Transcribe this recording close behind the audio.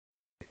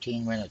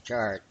15-minute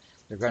chart.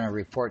 They're going to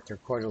report their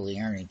quarterly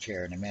earnings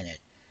here in a minute.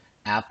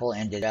 Apple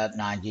ended up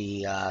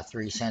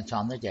 93 cents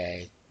on the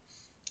day,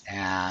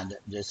 and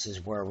this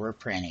is where we're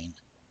printing.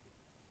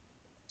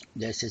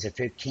 This is a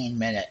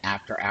 15-minute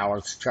after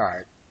hours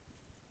chart,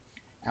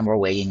 and we're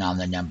waiting on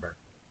the number.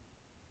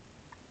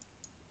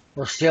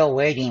 We're still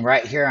waiting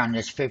right here on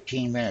this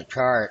 15-minute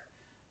chart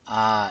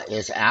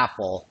is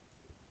Apple,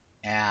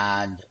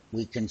 and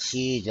we can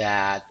see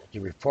that the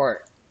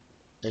report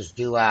is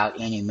due out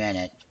any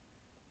minute,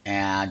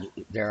 and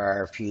there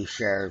are a few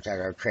shares that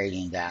are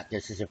trading that.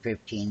 This is a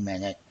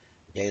 15-minute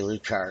daily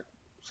chart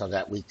so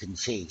that we can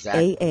see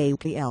exactly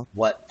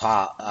what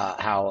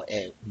how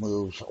it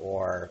moves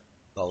or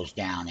goes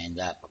down and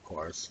up, of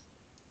course.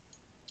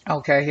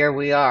 Okay, here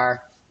we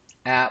are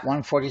at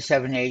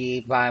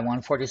 147.80 by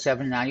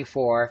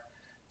 147.94.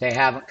 They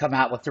haven't come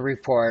out with the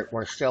report.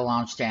 We're still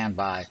on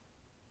standby.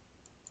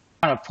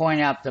 I want to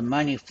point out the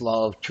money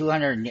flow of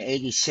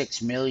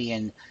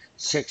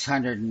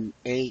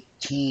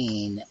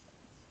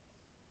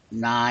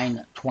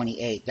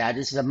 286,618,928. That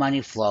is the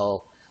money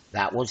flow.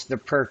 That was the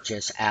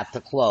purchase at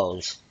the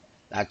close.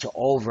 That's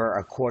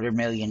over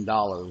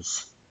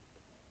 $250,000.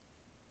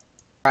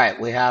 All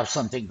right, we have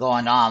something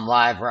going on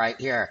live right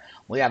here.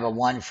 We have a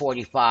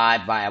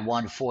 145 by a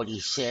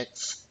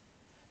 146.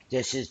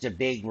 This is the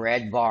big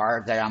red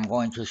bar that I'm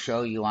going to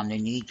show you on the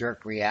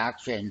knee-jerk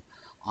reaction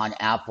on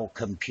Apple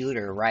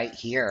Computer right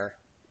here.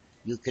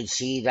 You can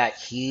see that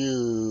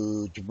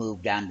huge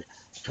move down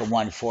to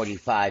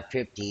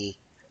 145.50.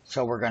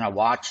 So we're going to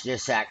watch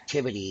this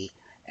activity,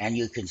 and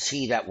you can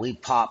see that we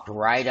popped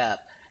right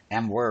up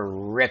and we're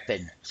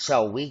ripping.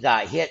 So we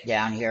got hit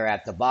down here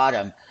at the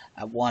bottom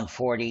at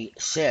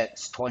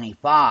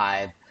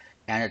 146.25,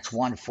 and it's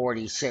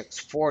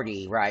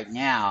 146.40 right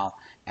now,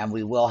 and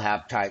we will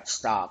have tight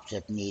stops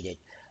if needed.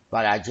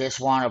 But I just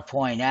want to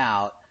point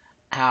out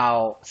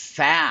how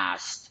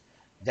fast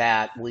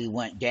that we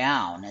went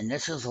down, and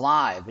this is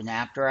live and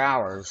after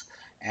hours,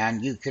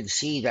 and you can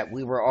see that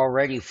we were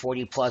already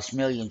 40 plus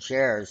million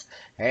shares.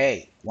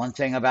 Hey, one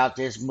thing about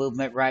this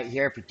movement right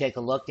here, if you take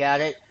a look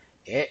at it,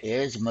 it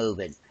is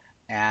moving,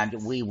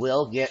 and we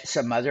will get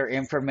some other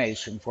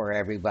information for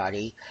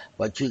everybody,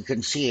 but you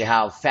can see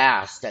how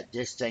fast that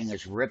this thing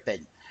is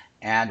ripping,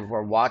 and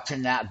we're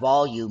watching that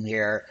volume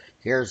here.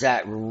 Here's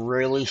that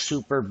really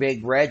super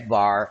big red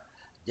bar.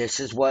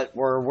 This is what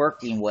we're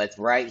working with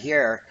right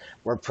here.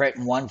 We're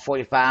printing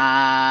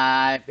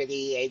 145,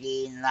 50,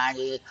 80,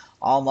 90,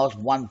 almost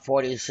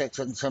 146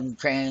 and some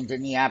change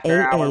in the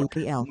after hour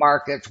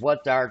markets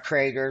with our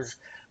traders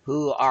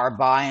who are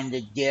buying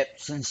the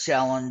dips and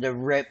selling the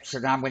rips.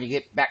 And I'm going to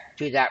get back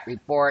to that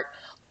report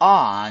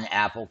on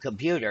Apple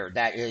Computer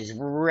that is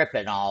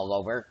ripping all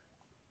over.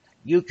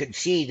 You can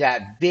see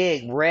that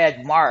big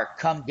red mark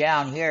come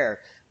down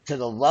here to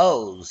the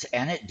lows,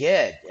 and it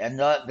did. And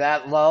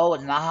that low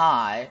and the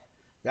high,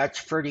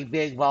 that's pretty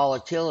big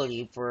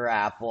volatility for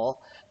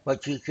Apple.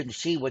 But you can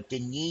see with the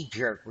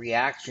knee-jerk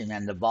reaction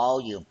and the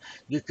volume,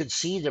 you could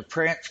see the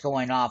prints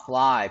going off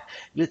live.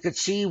 You could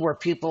see where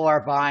people are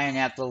buying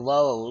at the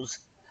lows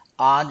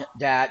on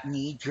that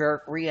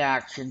knee-jerk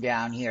reaction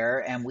down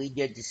here, and we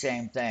did the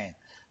same thing.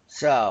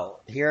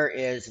 So here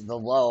is the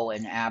low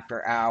in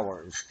after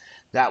hours.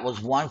 That was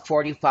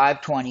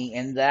 145.20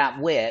 in that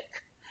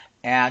wick.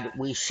 And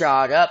we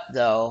shot up,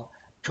 though,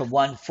 to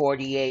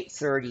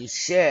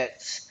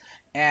 148.36,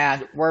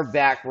 and we're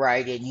back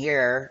right in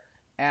here,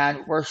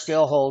 and we're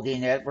still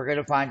holding it. We're going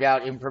to find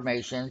out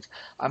information.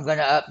 I'm going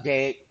to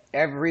update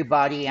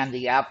everybody and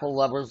the Apple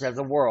lovers of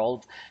the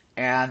world,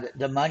 and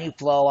the money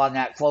flow on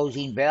that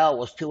closing bell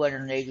was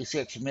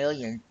 286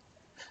 million.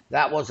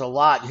 That was a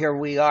lot. Here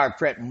we are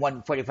printing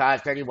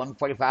 145.30,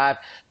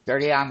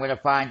 145.30. I'm going to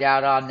find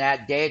out on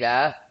that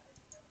data.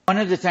 One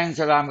of the things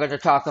that I'm going to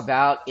talk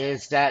about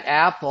is that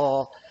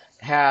Apple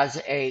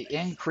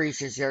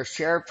increases their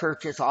share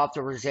purchase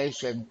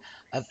authorization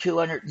of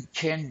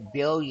 210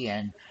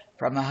 billion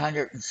from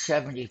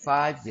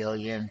 175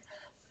 billion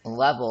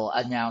level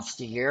announced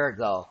a year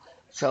ago.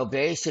 So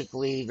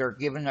basically, they're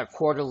giving a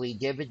quarterly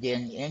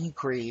dividend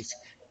increase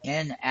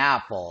in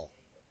Apple.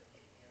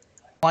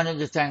 One of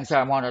the things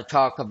I want to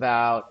talk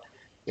about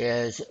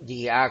is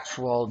the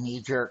actual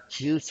knee-jerk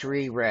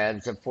Q3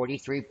 revs of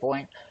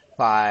 43.5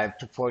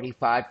 to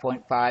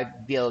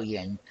 45.5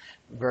 billion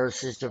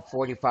versus the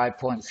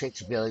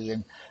 45.6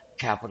 billion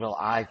Capital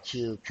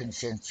IQ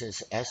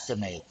consensus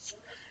estimates.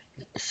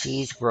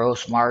 Sees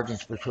gross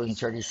margins between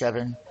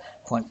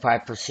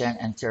 37.5%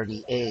 and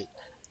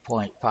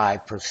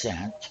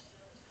 38.5%.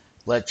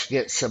 Let's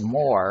get some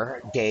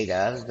more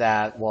data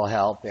that will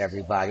help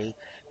everybody.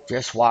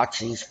 Just watch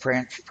these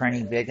prints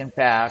printing big and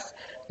fast.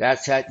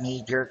 That's that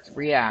knee-jerk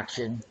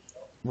reaction.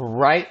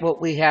 Right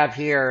what we have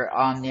here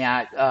on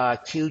that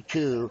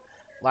Q2,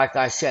 like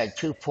I said,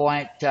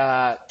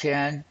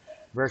 2.10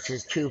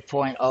 versus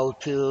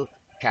 2.02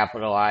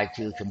 Capital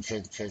IQ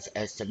consensus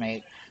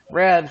estimate.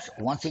 Revs,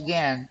 once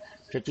again,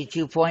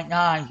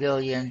 52.9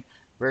 billion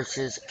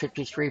versus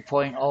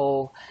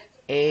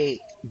 53.08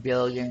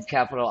 billion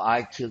Capital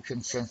IQ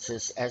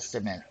consensus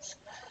estimates.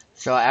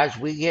 So as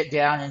we get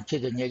down into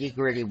the nitty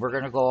gritty, we're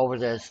going to go over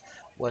this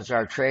with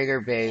our trader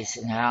base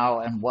and how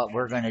and what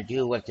we're going to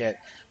do with it.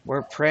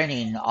 We're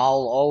printing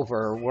all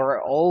over.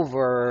 We're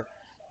over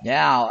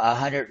now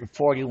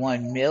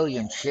 141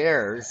 million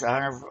shares.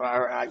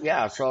 100,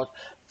 yeah, so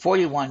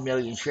 41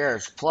 million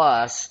shares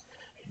plus.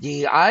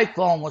 The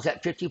iPhone was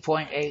at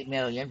 50.8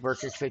 million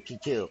versus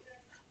 52.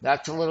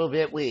 That's a little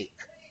bit weak.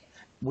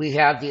 We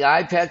have the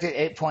iPads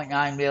at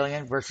 8.9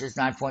 million versus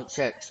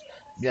 9.6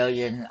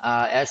 million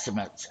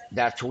estimates.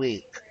 That's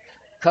weak.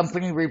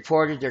 Company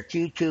reported their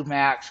Q2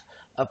 max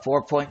of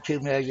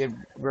 4.2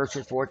 million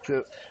versus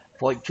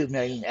 4.2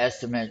 million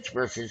estimates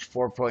versus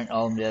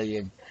 4.0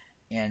 million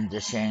in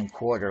the same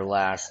quarter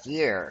last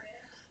year.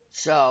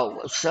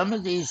 So some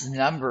of these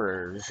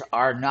numbers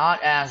are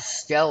not as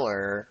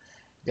stellar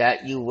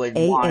that you would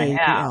want to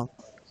have. AAPL.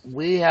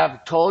 We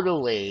have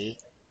totally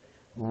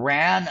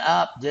ran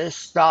up this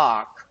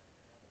stock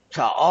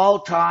to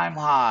all-time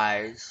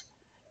highs.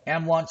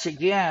 And once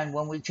again,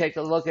 when we take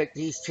a look at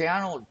these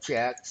channel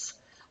checks,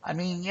 I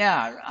mean,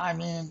 yeah, I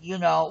mean,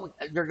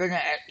 they're going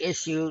to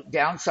issue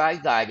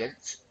downside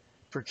guidance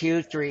for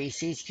Q3,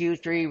 sees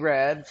Q3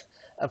 revs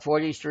of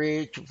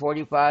 43 to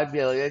 45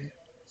 billion.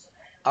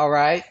 All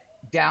right,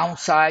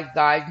 downside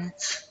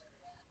guidance.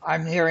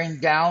 I'm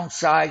hearing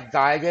downside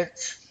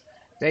guidance.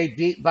 They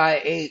beat by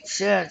 8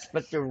 cents,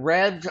 but the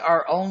revs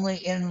are only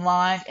in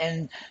line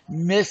and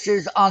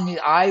misses on the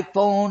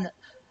iPhones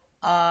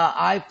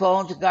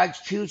got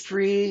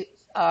Q3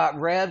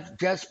 revs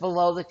just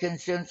below the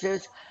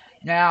consensus.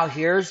 Now,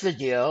 here's the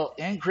deal: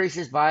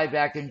 increases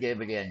buyback and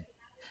dividend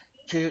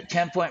to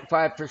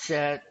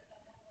 10.5%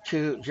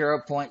 to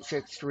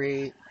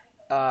 0.63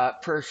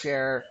 per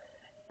share.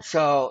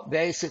 So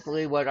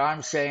basically, what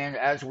I'm saying,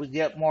 as we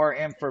get more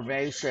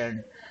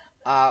information,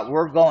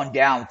 we're going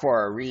down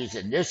for a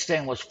reason. This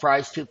thing was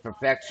priced to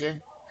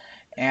perfection.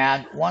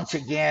 And once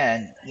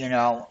again,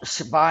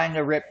 buying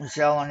the rip and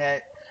selling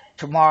it.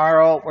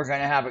 Tomorrow, we're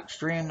going to have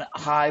extreme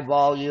high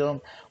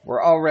volume.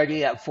 We're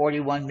already at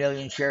 41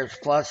 million shares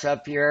plus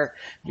up here.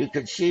 You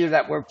can see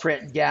that we're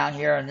printing down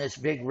here in this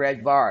big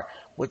red bar,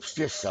 which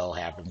just so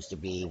happens to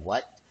be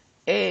what?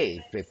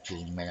 A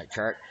 15-minute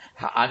chart.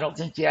 I don't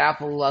think the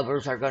Apple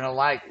lovers are going to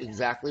like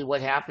exactly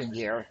what happened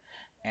here.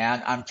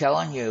 And I'm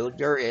telling you,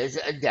 there is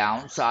a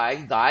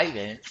downside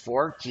guidance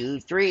for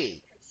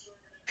Q3,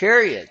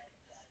 period,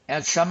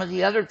 and some of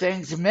the other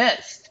things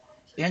missed.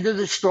 End of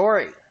the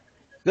story.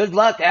 Good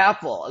luck,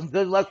 Apple, and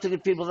good luck to the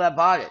people that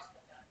bought it.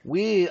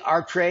 We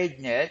are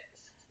trading it,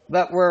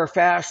 but we're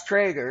fast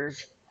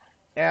traders,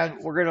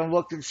 and we're going to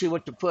look and see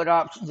what the put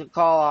options and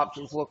call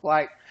options look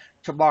like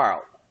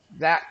tomorrow.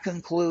 That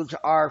concludes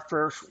our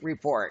first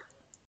report.